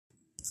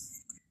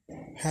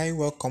Hi,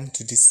 welcome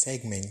to this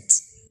segment.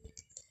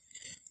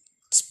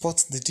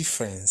 Spot the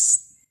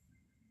difference.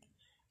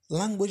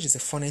 Language is a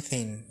funny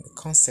thing, a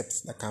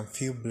concept that can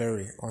feel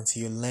blurry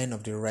until you learn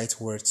of the right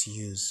word to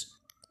use.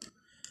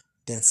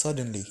 Then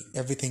suddenly,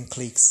 everything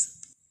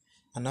clicks.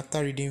 And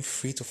after reading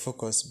Free to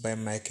Focus by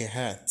Michael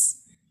Hart,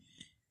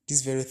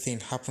 this very thing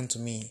happened to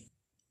me.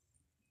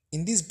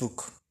 In this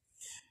book,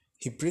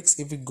 he breaks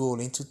every goal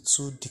into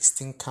two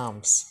distinct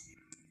camps: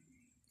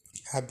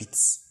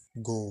 habits,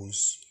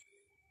 goals,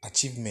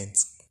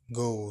 achievements,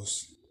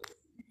 goals.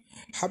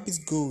 Habit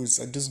goals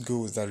are those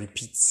goals that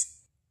repeat.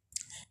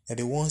 They're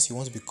the ones you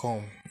want to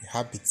become a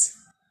habit.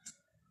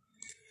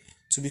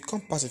 To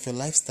become part of your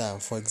lifestyle,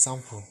 for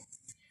example,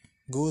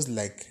 goals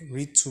like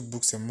read 2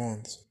 books a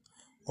month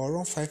or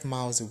run 5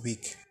 miles a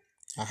week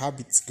are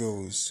habit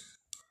goals.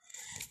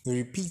 They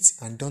repeat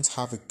and don't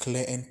have a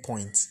clear end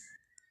point.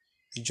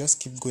 You just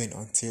keep going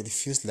until it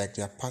feels like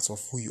they are part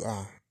of who you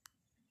are.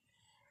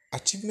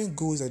 Achievement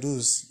goals are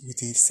those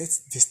with a set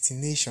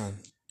destination.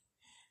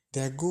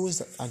 They are goals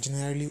that are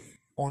generally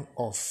on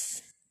off.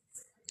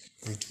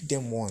 You do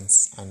them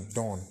once and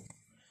done.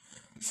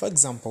 For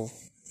example,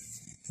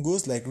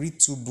 goals like read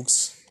 2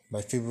 books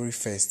by February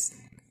 1st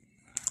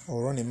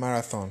or run a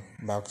marathon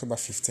by October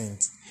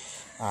 15th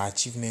are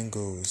achievement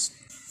goals.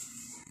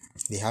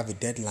 They have a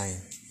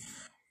deadline.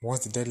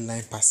 Once the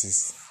deadline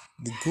passes,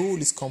 the goal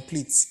is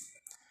complete.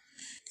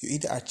 You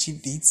either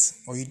achieved it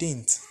or you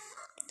didn't.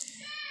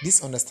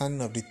 This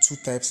understanding of the two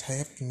types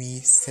helped me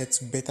set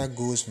better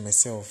goals for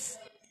myself.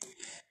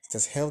 It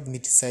has helped me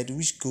decide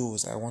which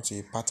goals I want to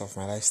be part of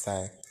my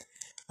lifestyle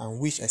and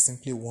which I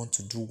simply want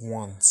to do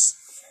once.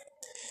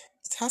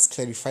 It has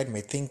clarified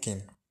my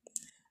thinking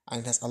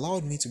and it has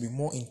allowed me to be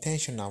more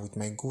intentional with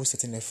my goal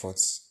setting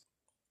efforts.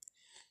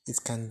 It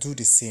can do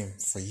the same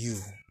for you.